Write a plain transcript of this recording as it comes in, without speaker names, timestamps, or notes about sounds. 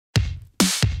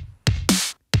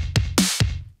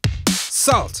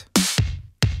Salt.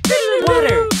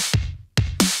 Water.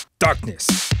 Darkness.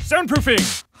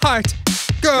 Soundproofing. Heart.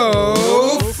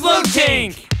 Go Float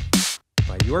Tank.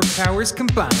 By your powers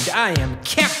combined, I am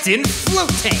Captain Float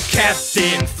Tank.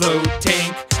 Captain Float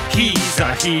Tank, he's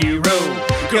a hero.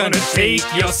 Gonna take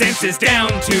your senses down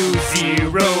to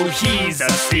zero. He's a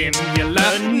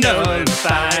stimula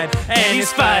nullified, and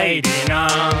he's fighting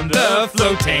on the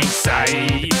float tank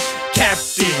side.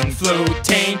 Captain Float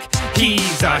Tank,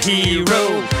 he's a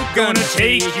hero. Gonna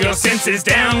take your senses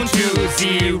down to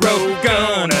zero.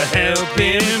 Gonna help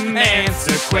him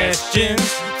answer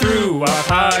questions through our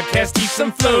podcast. Teach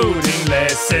some floating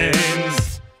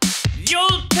lessons.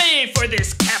 You'll pay for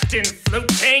this, Captain Float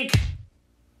Tank.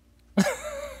 All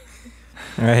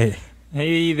right.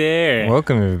 Hey there.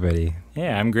 Welcome, everybody.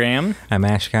 Yeah, I'm Graham. I'm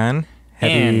Ashkahn.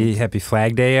 Happy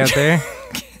Flag Day out there.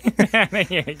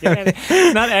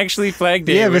 It's not actually Flag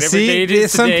Day. Yeah, but whatever see, day it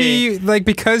is some today. people, like,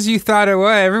 because you thought it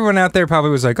was, everyone out there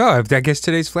probably was like, oh, I guess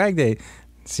today's Flag Day.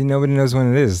 See, nobody knows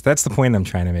when it is. That's the point I'm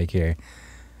trying to make here.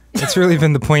 It's really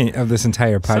been the point of this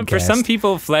entire podcast. For some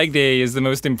people, Flag Day is the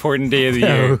most important day of the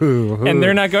year. Ooh. And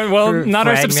they're not going, well, not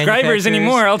our Flag subscribers manufacturers.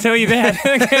 anymore, I'll tell you that.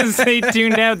 Because they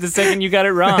tuned out the second you got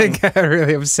it wrong. They got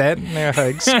really upset. And they're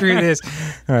like, screw this.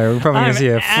 All right, we're probably going to see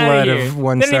a flood of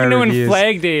one-star They don't even know reviews. when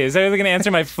Flag Day is. How are they going to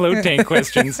answer my float tank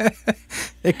questions?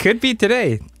 It could be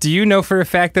today. Do you know for a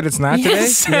fact that it's not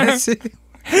Yes. today? Yes.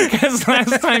 Because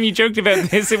last time you joked about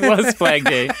this, it was Flag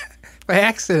Day. By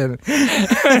accident.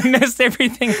 I messed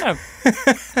everything up.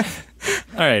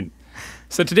 All right.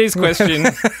 So today's question,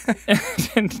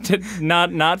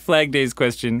 not Flag Day's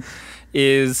question,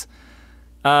 is,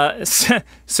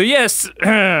 so yes,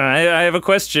 I have a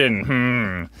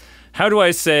question. How do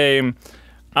I say,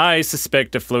 I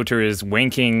suspect a floater is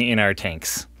wanking in our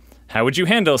tanks? How would you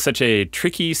handle such a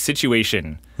tricky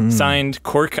situation? Signed,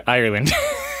 Cork, Ireland.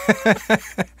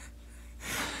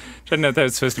 I don't know if that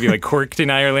was supposed to be like corked in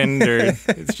Ireland, or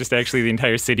it's just actually the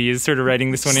entire city is sort of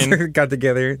writing this one in. Got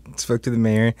together, spoke to the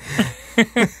mayor.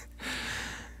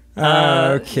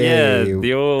 Okay. Yeah,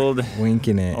 the old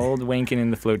Winking it. old wanking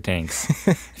in the float tanks.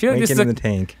 I feel like Winking this is in the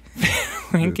tank.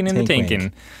 wanking in the Tank tankin'.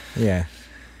 wank. Yeah.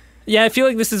 Yeah, I feel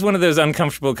like this is one of those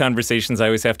uncomfortable conversations I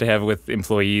always have to have with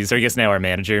employees, or I guess now our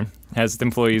manager has with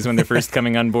employees when they're first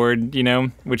coming on board, you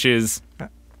know, which is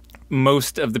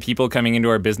most of the people coming into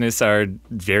our business are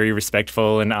very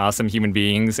respectful and awesome human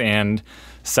beings, and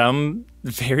some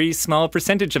very small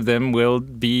percentage of them will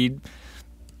be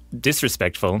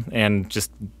disrespectful and just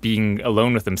being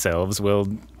alone with themselves will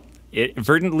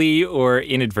inadvertently or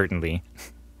inadvertently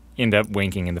end up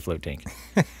wanking in the float tank.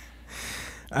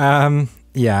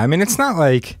 Yeah, I mean, it's not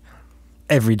like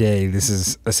every day this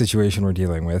is a situation we're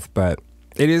dealing with, but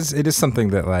it is something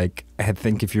that, like, I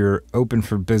think if you're open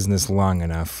for business long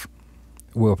enough,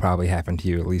 will probably happen to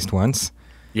you at least once.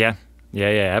 Yeah,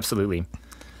 absolutely.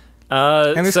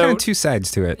 And there's kind of two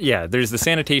sides to it. Yeah, there's the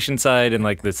sanitation side and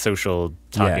like the social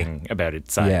talking about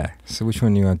it side. Yeah. So which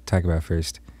one do you want to talk about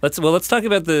first? Let's talk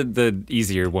about the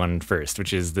easier one first,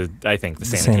 which is the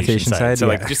sanitation side, So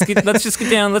yeah. like let's just get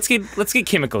down. Let's get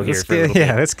chemical here for a little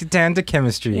bit. Let's get down to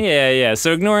chemistry. Yeah.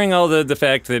 So ignoring all the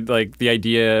fact that like the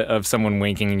idea of someone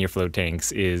wanking in your float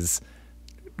tanks is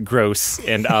gross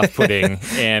and off-putting,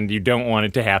 and you don't want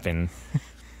it to happen.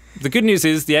 The good news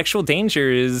is the actual danger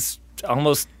is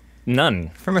almost none.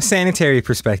 From a sanitary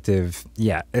perspective,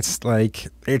 yeah, it's like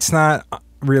it's not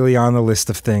really on the list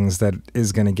of things that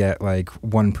is going to get like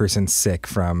one person sick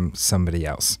from somebody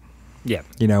else. Yeah.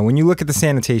 You know, when you look at the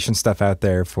sanitation stuff out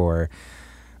there for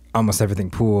almost everything,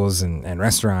 pools and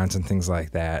restaurants and things like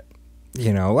that,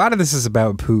 you know, a lot of this is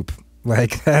about poop.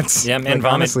 Like that's and like,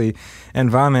 vomit. honestly,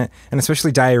 and vomit, and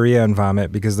especially diarrhea and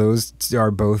vomit, because those are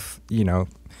both, you know,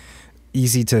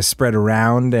 easy to spread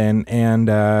around and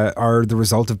are the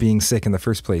result of being sick in the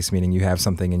first place, meaning you have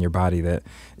something in your body that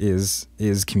is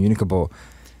communicable.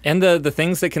 And the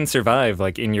things that can survive,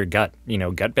 like in your gut, you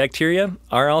know, gut bacteria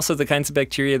are also the kinds of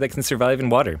bacteria that can survive in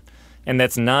water. And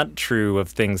that's not true of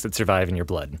things that survive in your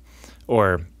blood,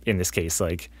 or in this case,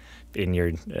 like in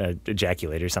your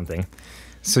ejaculate or something.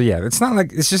 So yeah,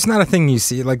 it's just not a thing you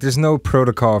see. Like there's no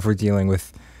protocol for dealing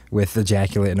with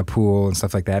ejaculate in a pool and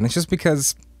stuff like that. And it's just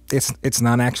because it's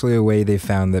not actually a way they've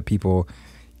found that people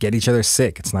get each other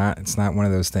sick. It's not one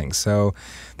of those things. So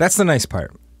that's the nice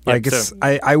part. Like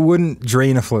I wouldn't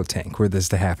drain a float tank were this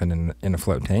to happen in a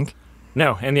float tank.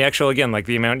 No, and the actual, again, like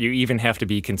the amount you even have to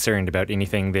be concerned about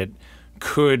anything that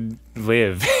could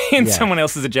live in someone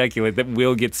else's ejaculate that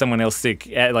will get someone else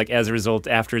sick, like as a result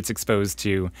after it's exposed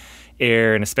to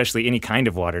air, and especially any kind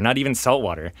of water, not even salt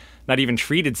water, not even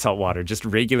treated salt water, just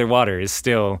regular water is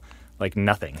still like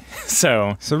nothing.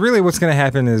 So really what's going to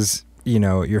happen is,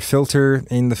 your filter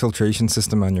in the filtration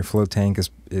system on your float tank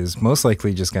is most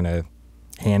likely just going to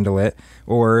handle it,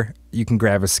 or you can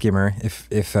grab a skimmer if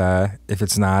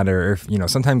it's not, or if,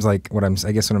 sometimes like what I'm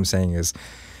saying is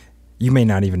you may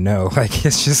not even know, like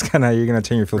it's just you're gonna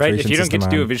turn your filtration right, if you don't get to system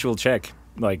do on a visual check,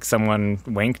 like someone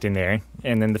wanked in there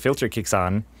and then the filter kicks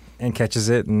on and catches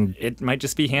it, and it might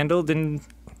just be handled, and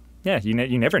you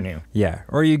never knew. Yeah,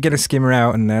 or you get a skimmer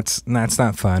out, and that's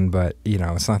not fun, but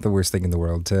it's not the worst thing in the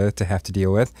world to have to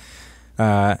deal with.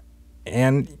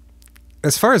 And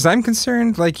as far as I'm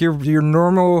concerned, like the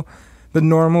normal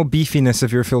beefiness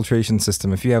of your filtration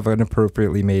system, if you have an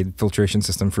appropriately made filtration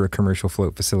system for a commercial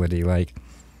float facility, like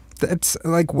that's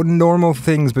like what normal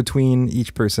things between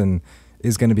each person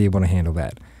is going to be able to handle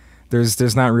that.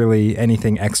 There's not really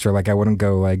anything extra. Like I wouldn't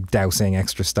go like dousing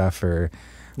extra stuff or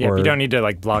you don't need to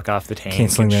like block off the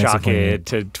tank and shock it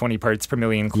to 20 parts per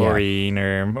million chlorine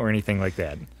or anything like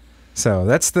that. So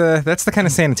that's the kind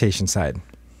of sanitation side.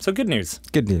 So good news.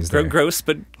 Good news there. Gross,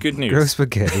 but good news. Gross,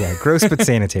 but good. Yeah, gross, but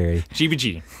sanitary.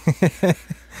 GBG.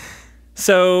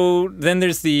 So then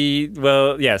there's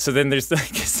so then there's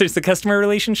the customer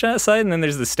relationship side, and then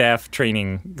there's the staff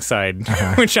training side,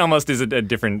 which almost is a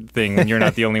different thing when you're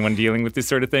not the only one dealing with this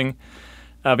sort of thing.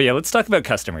 But yeah, let's talk about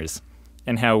customers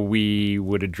and how we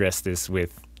would address this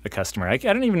with a customer. I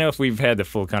don't even know if we've had the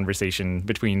full conversation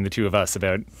between the two of us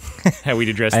about how we'd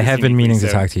address this. I have been meaning to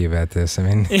talk to you about this. I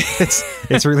mean,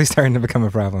 it's really starting to become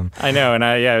a problem. I know, and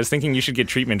I was thinking you should get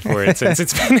treatment for it since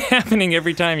it's been happening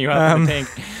every time you hop in the tank.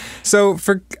 So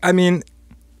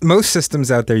most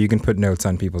systems out there, you can put notes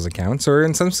on people's accounts, or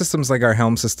in some systems like our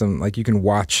Helm system, like you can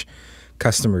watch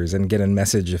customers and get a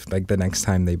message if like the next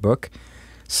time they book.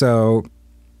 So,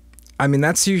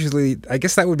 that's usually, I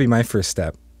guess that would be my first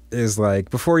step, is like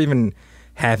before even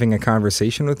having a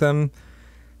conversation with them,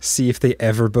 see if they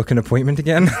ever book an appointment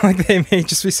again. Like they may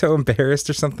just be so embarrassed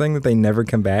or something that they never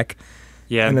come back.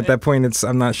 Yeah. And at that point,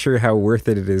 I'm not sure how worth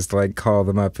it is to like call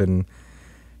them up and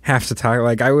have to talk.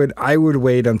 Like I would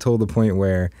wait until the point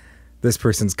where this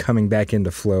person's coming back into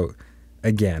float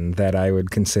again, that I would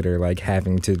consider like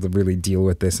having to really deal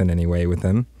with this in any way with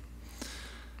them.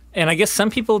 And I guess some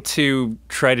people to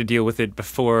try to deal with it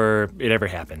before it ever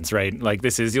happens, right? Like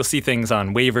you'll see things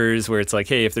on waivers where it's like,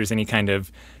 hey, if there's any kind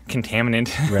of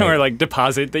contaminant or like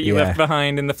deposit that you left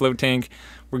behind in the float tank,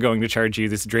 we're going to charge you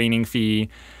this draining fee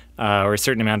or a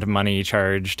certain amount of money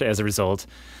charged as a result,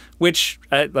 which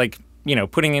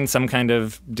putting in some kind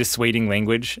of dissuading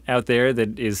language out there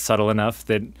that is subtle enough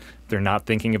that they're not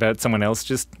thinking about someone else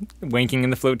just wanking in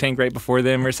the float tank right before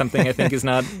them or something, I think is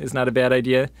not a bad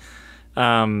idea.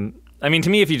 To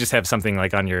me, if you just have something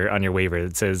like on your waiver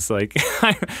that says like,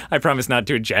 I promise not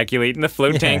to ejaculate in the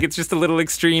float tank, it's just a little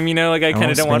extreme, like I kind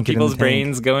of don't want people's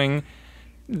brains going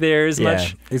there as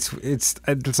much.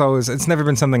 It's never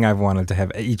been something I've wanted to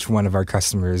have each one of our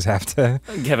customers have to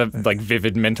have a like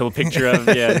vivid mental picture of.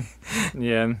 But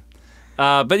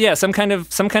yeah, some kind of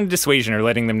dissuasion or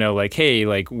letting them know like, hey,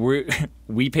 like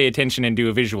we pay attention and do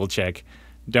a visual check.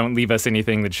 Don't leave us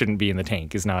anything that shouldn't be in the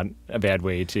tank is not a bad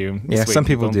way to. Yeah, some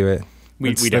people do it.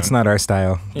 We don't. That's not our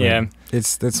style. Yeah,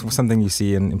 that's something you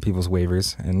see in people's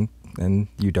waivers, and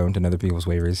you don't in other people's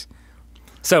waivers.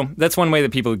 So that's one way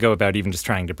that people go about even just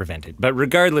trying to prevent it. But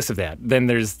regardless of that, then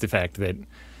there's the fact that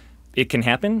it can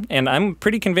happen, and I'm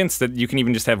pretty convinced that you can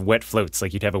even just have wet floats,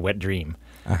 like you'd have a wet dream,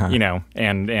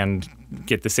 and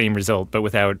get the same result, but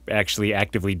without actually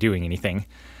actively doing anything.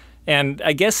 And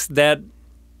I guess that.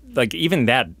 Like, even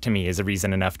that, to me, is a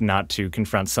reason enough not to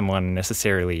confront someone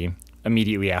necessarily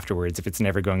immediately afterwards if it's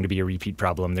never going to be a repeat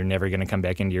problem. They're never going to come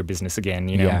back into your business again,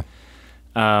 Yeah.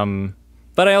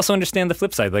 But I also understand the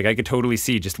flip side. Like, I could totally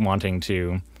see just wanting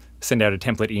to send out a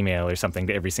template email or something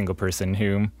to every single person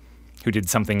who did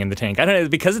something in the tank. I don't know,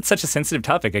 because it's such a sensitive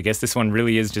topic, I guess this one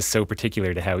really is just so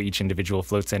particular to how each individual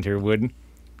float center would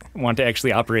want to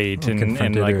actually operate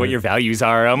and like what your values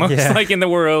are almost like in the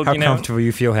world. How comfortable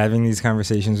you feel having these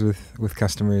conversations with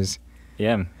customers.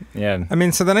 Yeah.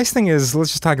 So the nice thing is, let's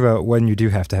just talk about when you do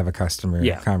have to have a customer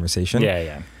conversation.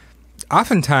 Yeah.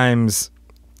 Oftentimes,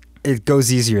 it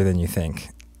goes easier than you think.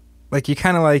 Like you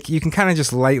can kind of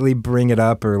just lightly bring it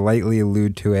up or lightly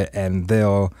allude to it, and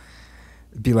they'll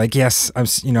be like, "Yes,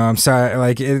 I'm sorry."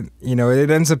 Like it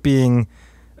ends up being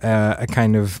a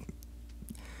kind of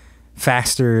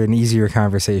faster and easier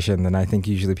conversation than I think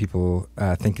usually people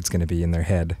think it's going to be in their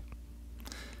head.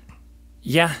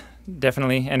 Yeah,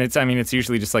 definitely. And it's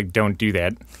usually just like, don't do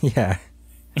that. Yeah.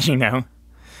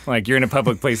 Like you're in a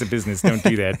public place of business, don't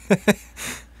do that.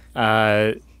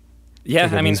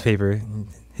 Take a newspaper,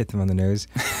 hit them on the nose.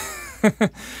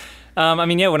 I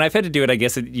mean, yeah, when I've had to do it, I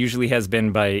guess it usually has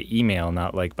been by email,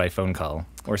 not like by phone call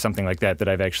or something like that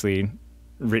I've actually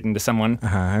written to someone.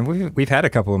 And we've had a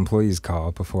couple employees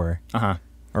call before.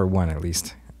 Or one at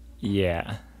least.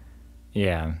 Yeah.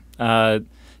 Yeah.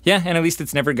 Yeah, and at least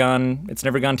it's never gone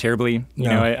terribly. You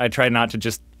know, I try not to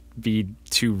just be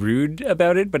too rude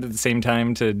about it, but at the same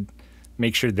time to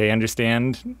make sure they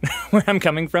understand where I'm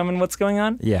coming from and what's going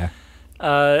on. Yeah.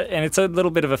 And it's a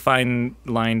little bit of a fine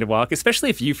line to walk, especially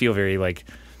if you feel very like,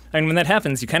 I mean, when that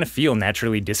happens, you kind of feel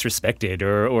naturally disrespected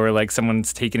or like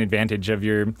someone's taken advantage of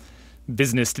your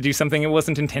business to do something it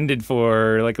wasn't intended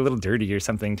for, or like a little dirty or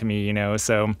something to me, you know?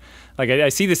 So like I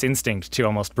see this instinct to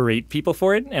almost berate people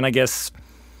for it. And I guess,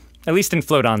 at least in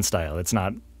Float On style, it's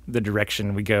not the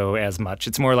direction we go as much.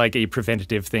 It's more like a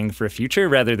preventative thing for a future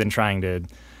rather than trying to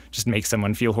just make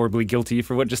someone feel horribly guilty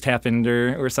for what just happened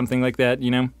or something like that, you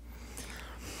know?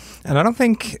 And I don't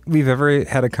think we've ever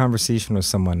had a conversation with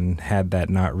someone and had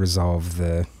that not resolve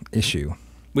the issue.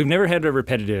 We've never had a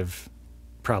repetitive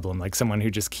problem, like someone who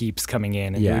just keeps coming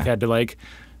in and we've had to like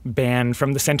ban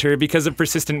from the center because of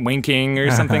persistent wanking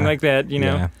or something like that, you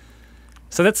know? Yeah.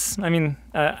 So that's, I mean,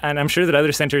 and I'm sure that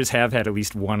other centers have had at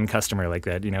least one customer like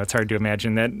that. You know, it's hard to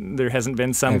imagine that there hasn't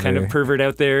been some kind of pervert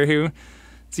out there who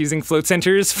is using float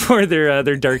centers for their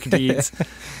dark deeds.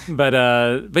 But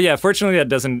yeah, fortunately it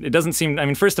doesn't seem, I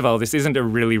mean, first of all, this isn't a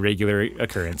really regular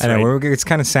occurrence. I know, right? It's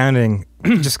kind of sounding,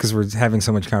 just because we're having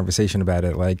so much conversation about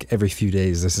it, like every few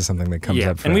days this is something that comes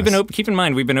up for and we've us. been keep in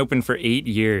mind, we've been open for 8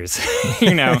 years.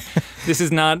 You know, this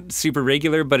is not super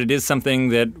regular, but it is something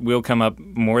that will come up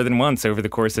more than once over the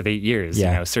course of 8 years, you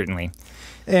know, certainly.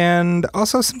 And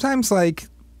also sometimes like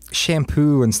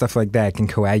shampoo and stuff like that can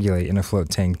coagulate in a float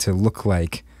tank to look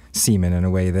like semen in a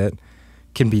way that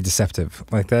can be deceptive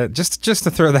like that. Just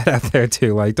to throw that out there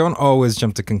too. Like, don't always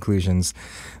jump to conclusions.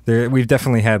 We've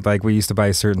definitely had, like, we used to buy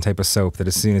a certain type of soap that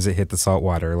as soon as it hit the salt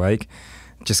water, like,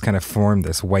 just kind of formed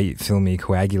this white, filmy,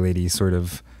 coagulaty sort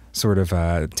of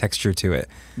texture to it.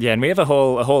 Yeah, and we have a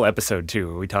whole episode too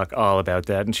where we talk all about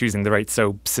that and choosing the right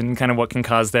soaps and kind of what can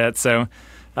cause that. So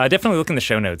definitely look in the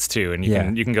show notes too, and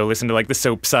you can go listen to like the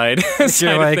soap side.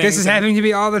 You're like, this is happening to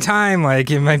me all the time. Like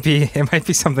it might be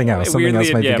something else. Something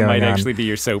else might be going on. It might actually be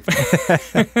your soap.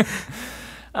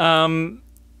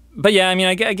 But yeah, I mean,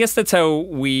 I guess that's how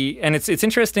and it's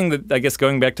interesting that, I guess,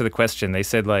 going back to the question, they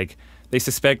said like they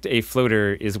suspect a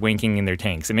floater is wanking in their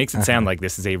tanks. It makes it sound like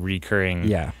this is a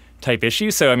recurring type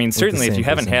issue. So I mean, certainly if you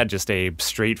haven't had just a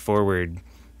straightforward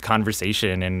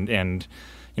conversation and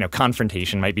you know,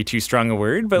 confrontation might be too strong a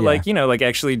word, but like, you know, like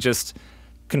actually just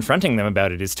confronting them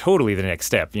about it is totally the next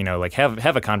step. You know, like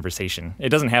have a conversation. It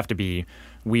doesn't have to be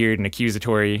weird and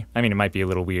accusatory. I mean, it might be a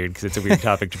little weird because it's a weird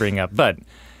topic to bring up, but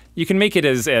you can make it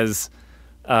as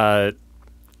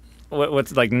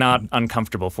what's like not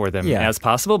uncomfortable for them as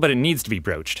possible, but it needs to be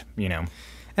broached, you know.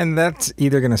 And that's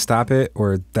either going to stop it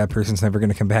or that person's never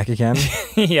going to come back again.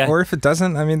 Or if it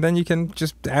doesn't, I mean, then you can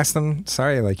just ask them,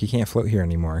 sorry, like you can't float here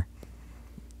anymore.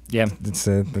 Yeah.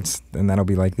 And that'll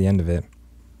be like the end of it.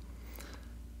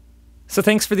 So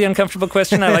thanks for the uncomfortable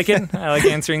question. I like it. I like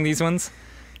answering these ones.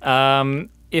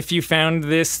 If you found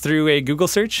this through a Google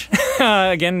search,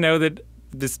 again, know that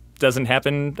this doesn't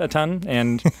happen a ton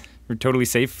and you're totally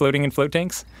safe floating in float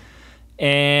tanks.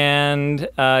 And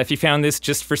if you found this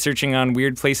just for searching on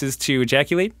weird places to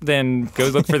ejaculate, then go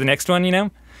look for the next one, you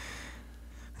know?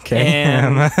 Okay.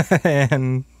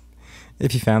 And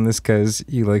if you found this because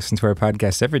you listen to our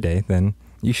podcast every day, then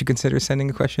you should consider sending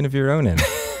a question of your own in.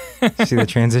 See the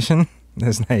transition?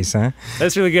 That's nice, huh?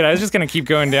 That's really good. I was just going to keep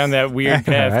going down that weird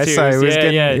path, too.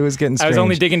 It was getting strange. I was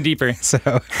only digging deeper. So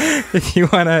if you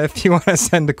wanna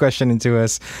send a question into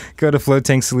us, go to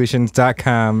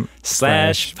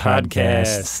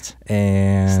floattanksolutions.com/podcast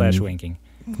and /wanking.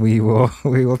 We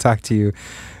will talk to you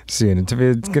soon.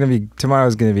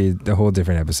 Tomorrow's gonna be a whole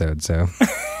different episode, so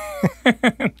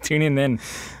tune in then.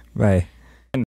 Bye.